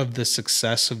of the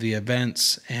success of the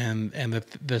events and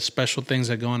the special things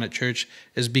that go on at church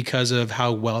is because of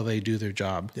how well they do their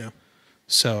job. Yeah.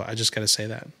 So I just got to say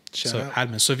that. Shout out.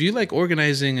 Admin. So if you like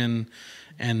organizing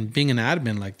and being an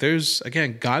admin, like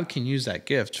again, God can use that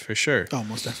gift for sure. Oh,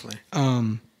 most definitely.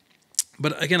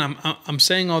 But again, I'm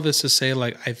saying all this to say,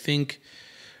 like, I think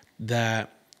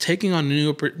that taking on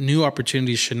new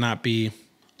opportunities should not be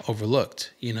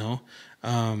overlooked,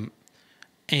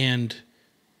 and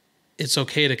it's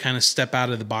okay to kind of step out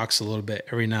of the box a little bit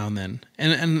every now and then.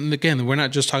 And again, we're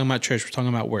not just talking about church, we're talking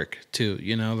about work too,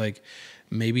 like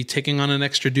maybe taking on an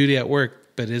extra duty at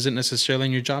work, but isn't necessarily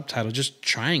in your job title, just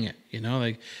trying it,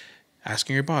 like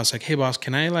asking your boss, like, hey boss,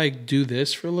 can I like do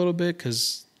this for a little bit?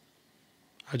 Cause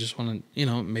I just want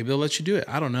to, maybe they'll let you do it.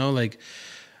 I don't know. Like,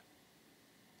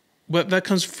 but that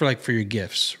comes for your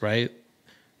gifts, right?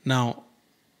 Now,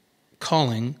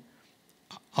 calling,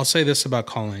 I'll say this about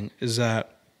calling is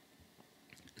that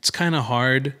it's kind of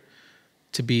hard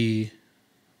to be,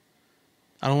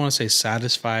 I don't want to say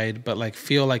satisfied, but like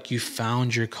feel like you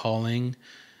found your calling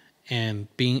and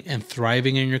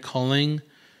thriving in your calling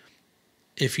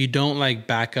if you don't like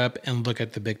back up and look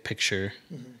at the big picture.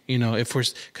 Mm-hmm.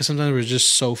 Because sometimes we're just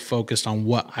so focused on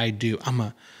what I do. I'm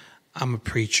a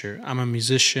preacher, I'm a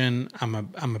musician, I'm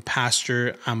a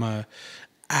pastor, I'm a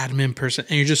admin person,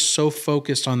 and you're just so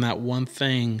focused on that one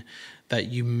thing that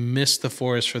you miss the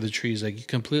forest for the trees. Like you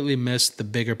completely miss the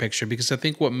bigger picture. Because I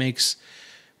think what makes,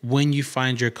 when you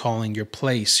find your calling, your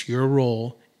place, your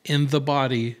role in the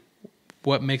body,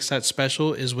 what makes that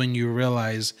special is when you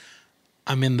realize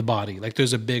I'm in the body. Like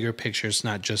there's a bigger picture. It's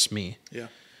not just me. Yeah.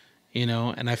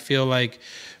 And I feel like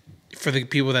for the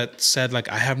people that said like,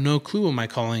 I have no clue what my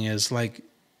calling is, like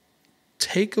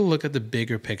take a look at the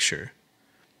bigger picture,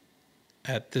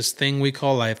 at this thing we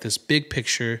call life, this big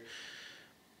picture.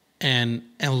 And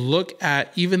look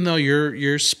at, even though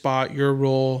your spot, your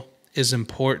role is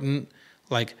important,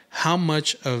 like how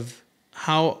much of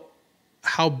how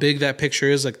big that picture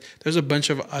is. Like there's a bunch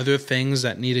of other things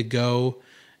that need to go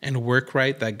and work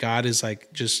right, that God is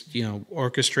like just,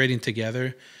 orchestrating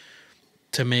together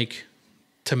to make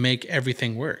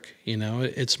everything work.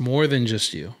 It's more than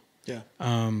just you. Yeah.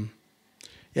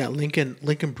 Yeah.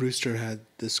 Lincoln Brewster had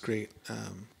this great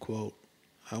quote.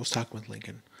 I was talking with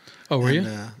Lincoln. Oh, were you?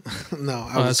 No,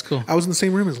 that's cool. I was in the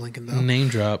same room as Lincoln, though. Name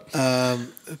drop.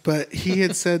 But he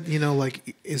had said,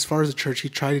 like as far as the church, he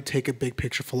tried to take a big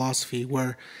picture philosophy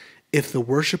where if the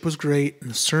worship was great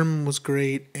and the sermon was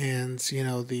great and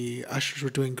the ushers were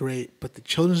doing great, but the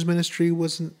children's ministry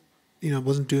wasn't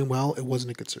doing well, it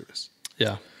wasn't a good service.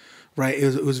 Yeah. Right.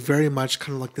 It was very much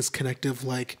kind of like this connective,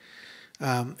 like,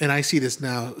 and I see this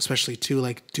now, especially too,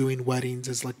 like doing weddings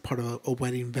as like part of a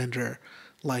wedding vendor.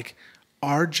 Like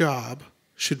our job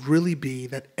should really be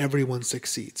that everyone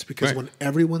succeeds, because when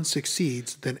everyone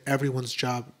succeeds, then everyone's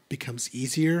job becomes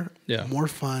easier, more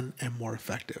fun, and more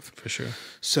effective. For sure.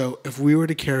 So if we were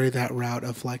to carry that route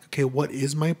of like, okay, what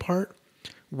is my part?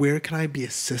 Where can I be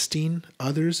assisting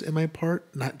others in my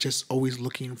part? Not just always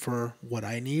looking for what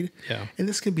I need. Yeah. And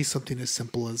this can be something as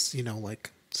simple as,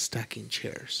 like stacking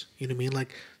chairs. You know what I mean?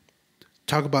 Like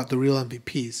talk about the real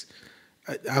MVPs.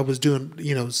 I was doing,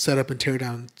 set up and tear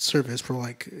down service for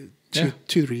like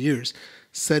 2-3 years,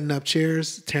 setting up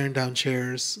chairs, tearing down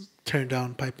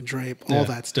pipe and drape, all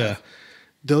that stuff. Yeah.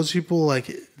 Those people,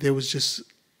 like, there was just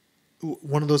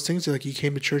one of those things like you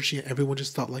came to church and everyone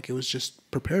just thought like it was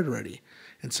just prepared already.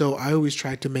 And so I always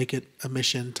tried to make it a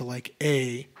mission to like,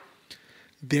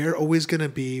 they're always going to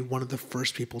be one of the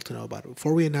first people to know about it.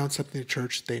 Before we announce something to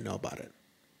church, they know about it,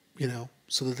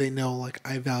 so that they know like,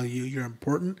 I value, you're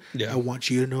important. Yeah. I want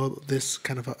you to know this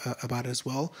kind of about it as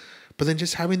well. But then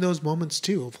just having those moments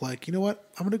too of like, you know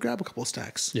what, I'm going to grab a couple of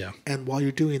stacks. Yeah. And while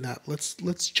you're doing that,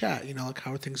 let's chat, like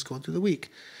how are things going through the week?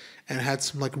 And had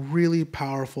some like really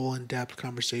powerful in-depth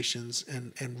conversations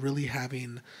and really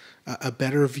having a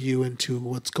better view into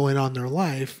what's going on in their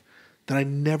life that I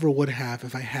never would have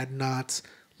if I had not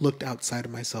looked outside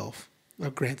of myself. Now,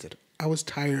 granted, I was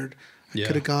tired. I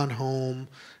could have gone home.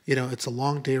 It's a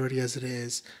long day already as it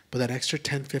is, but that extra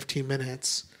 10, 15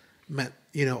 minutes meant,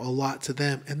 a lot to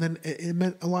them. And then it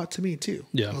meant a lot to me too.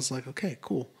 Yeah. I was like, okay,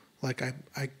 cool. Like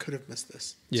I could have missed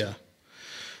this. Yeah.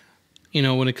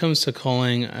 So. When it comes to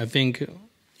calling, I think,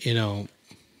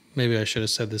 maybe I should have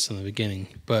said this in the beginning,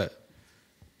 but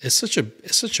it's such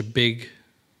a big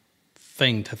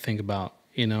thing to think about,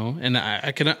 and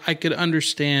I could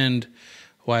understand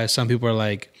why some people are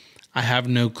like, I have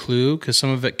no clue, because some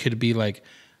of it could be like,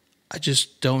 I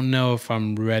just don't know if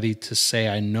I'm ready to say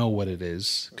I know what it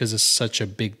is, because it's such a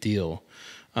big deal.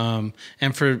 And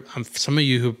for some of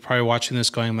you who are probably watching this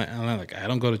going like, I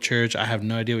don't go to church, I have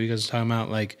no idea what you guys are talking about.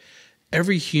 Like,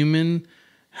 every human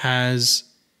has,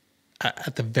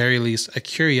 at the very least, a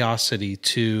curiosity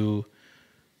to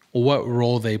what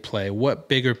role they play, what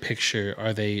bigger picture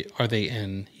are they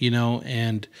in,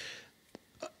 and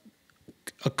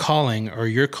a calling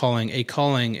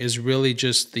is really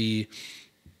just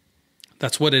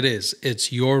that's what it is.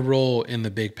 It's your role in the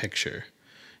big picture.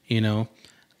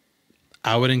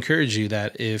 I would encourage you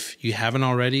that if you haven't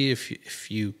already, if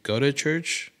you go to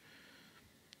church,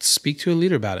 speak to a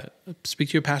leader about it. Speak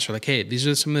to your pastor. Like, hey, these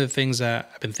are some of the things that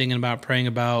I've been thinking about, praying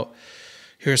about.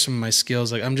 Here are some of my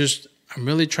skills. Like, I'm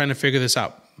really trying to figure this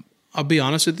out. I'll be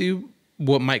honest with you.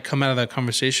 What might come out of that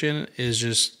conversation is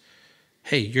just,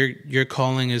 hey, your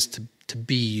calling is to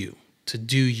be you, to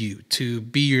do you, to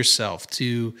be yourself,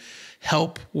 to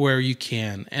help where you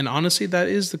can. And honestly, that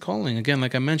is the calling. Again,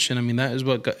 like I mentioned, that is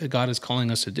what God is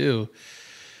calling us to do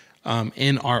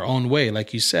in our own way.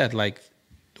 Like you said, like,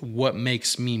 what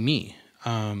makes me?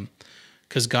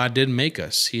 Because God did make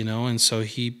us, and so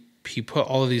he put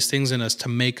all of these things in us to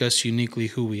make us uniquely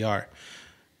who we are.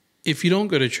 If you don't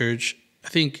go to church, I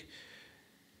think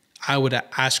I would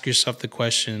ask yourself the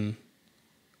question,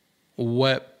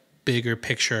 what bigger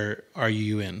picture are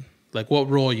you in? Like, what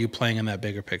role are you playing in that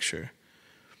bigger picture?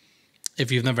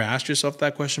 If you've never asked yourself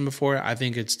that question before, I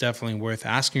think it's definitely worth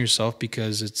asking yourself,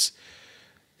 because it's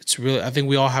really, I think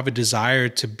we all have a desire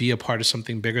to be a part of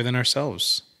something bigger than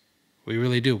ourselves. We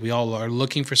really do. We all are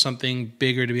looking for something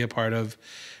bigger to be a part of.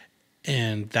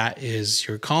 And that is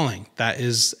your calling. That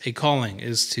is a calling,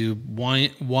 is to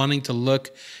wanting to look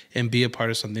and be a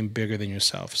part of something bigger than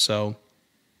yourself. So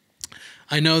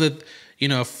I know that,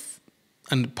 if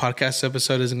a podcast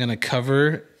episode isn't going to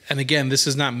cover, and again, this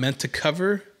is not meant to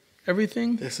cover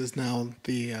everything. This is now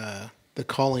the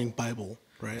calling Bible,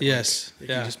 right? Yes. Like,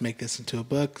 you can just make this into a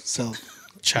book. So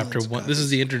chapter 1. This is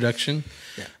the introduction.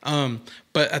 Yeah.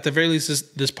 But at the very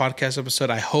least, this podcast episode,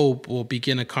 I hope, will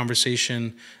begin a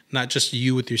conversation, not just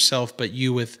you with yourself, but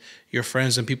you with your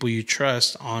friends and people you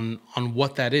trust on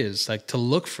what that is, like to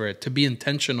look for it, to be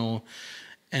intentional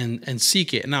and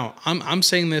seek it. Now, I'm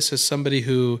saying this as somebody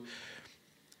who,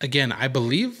 again, I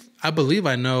believe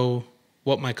I know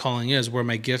what my calling is, where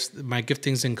my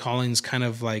giftings and callings kind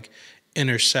of like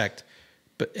intersect.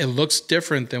 but it looks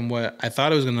different than what I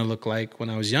thought it was going to look like when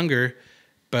I was younger.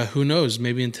 But who knows,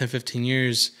 maybe in 10, 15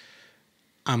 years,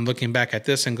 I'm looking back at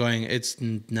this and going, it's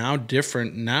now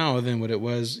different now than what it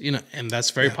was, you know, and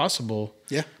that's very possible.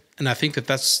 Yeah. And I think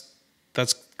that's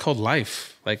called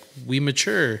life. Like, we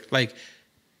mature, like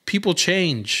people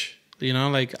change, you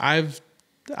know, like I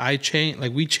change,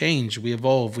 like we change, we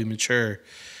evolve, we mature.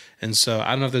 And so I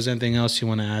don't know if there's anything else you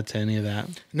want to add to any of that.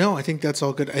 No, I think that's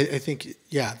all good. I think,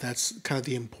 yeah, that's kind of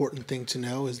the important thing to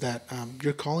know is that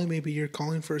you're calling, maybe you're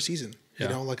calling for a season. Yeah.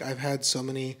 You know, like I've had so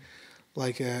many,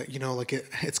 like, you know, like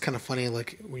it's kind of funny,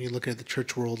 like when you look at the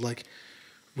church world, like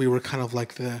we were kind of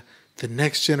like the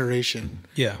next generation.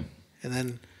 Yeah. And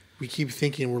then we keep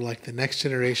thinking we're like the next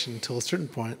generation until a certain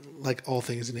point, like all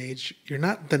things in age, you're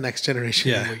not the next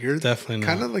generation anymore. You're definitely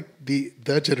kind of like the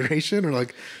generation or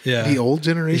like the old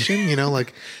generation, you know,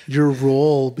 like your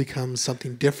role becomes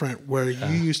something different where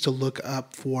you used to look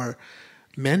up for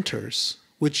mentors,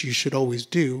 which you should always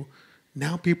do.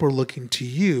 Now people are looking to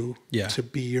you to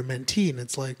be your mentee. And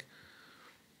it's like,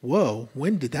 whoa,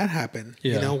 when did that happen?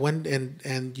 You know, when,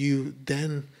 and you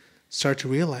then start to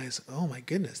realize, oh my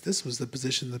goodness, this was the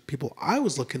position that people I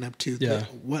was looking up to.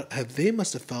 What have they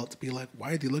must have felt to be like,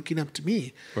 why are they looking up to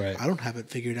me? Right. I don't have it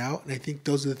figured out. And I think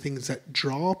those are the things that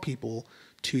draw people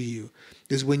to you,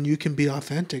 is when you can be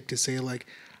authentic to say like,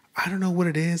 I don't know what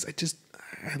it is. I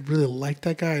really like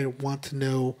that guy. I want to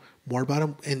know more about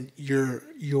him. And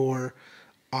your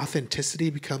authenticity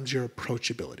becomes your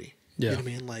approachability. Yeah. You know what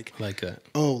I mean? Like, I like that.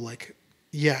 Oh, like,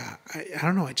 yeah, I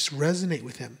don't know. I just resonate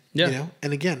with him. Yeah. You know?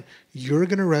 And again, you're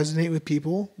going to resonate with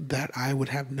people that I would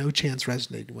have no chance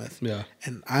resonating with. Yeah.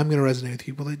 And I'm going to resonate with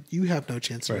people that you have no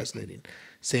chance of resonating.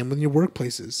 Same with your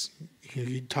workplaces.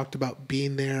 You talked about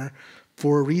being there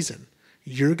for a reason.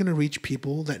 You're going to reach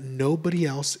people that nobody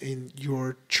else in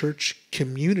your church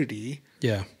community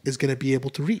is going to be able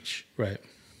to reach. Right.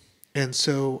 And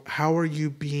so how are you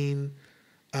being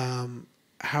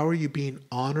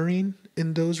honoring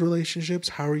in those relationships?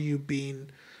 How are you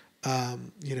being,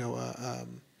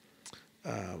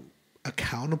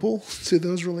 accountable to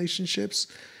those relationships?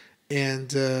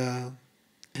 And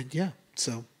yeah,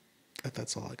 so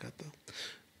that's all I got though.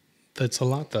 That's a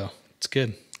lot though. It's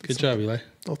good. Good job, Eli.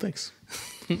 Oh, thanks.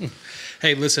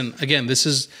 Hey, listen, again, this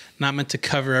is not meant to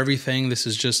cover everything. This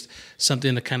is just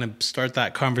something to kind of start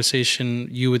that conversation,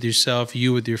 you with yourself,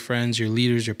 you with your friends, your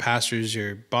leaders, your pastors,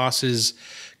 your bosses,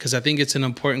 because I think it's an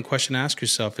important question to ask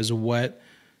yourself is what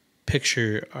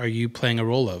picture are you playing a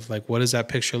role of? Like, what does that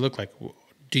picture look like?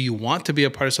 Do you want to be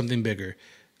a part of something bigger?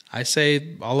 I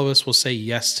say all of us will say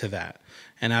yes to that.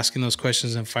 And asking those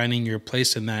questions and finding your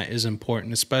place in that is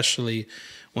important, especially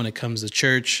when it comes to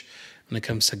church, when it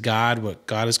comes to God, what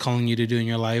God is calling you to do in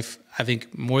your life. I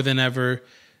think more than ever,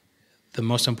 the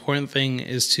most important thing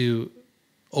is to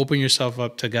open yourself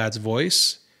up to God's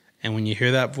voice. And when you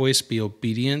hear that voice, be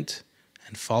obedient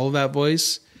and follow that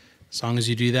voice. As long as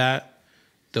you do that,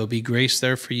 there'll be grace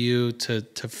there for you to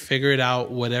figure it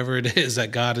out, whatever it is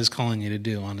that God is calling you to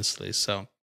do, honestly. So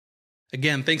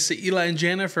again, thanks to Eli and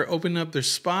Jana for opening up their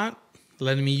spot,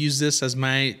 letting me use this as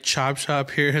my chop shop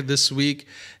here this week.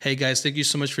 Hey guys, thank you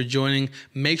so much for joining.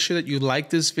 Make sure that you like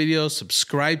this video,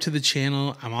 subscribe to the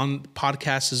channel. I'm on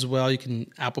podcasts as well. You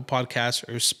can Apple Podcasts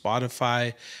or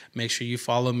Spotify. Make sure you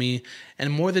follow me.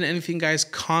 And more than anything, guys,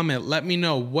 comment. Let me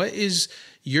know, what is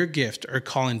your gift or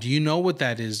calling? Do you know what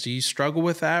that is? Do you struggle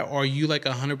with that? Or are you like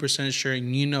 100% sure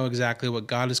and you know exactly what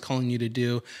God is calling you to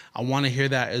do? I want to hear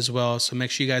that as well. So make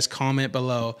sure you guys comment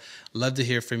below. Love to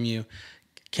hear from you.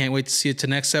 Can't wait to see you to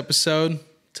next episode.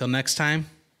 Till next time,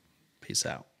 peace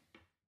out.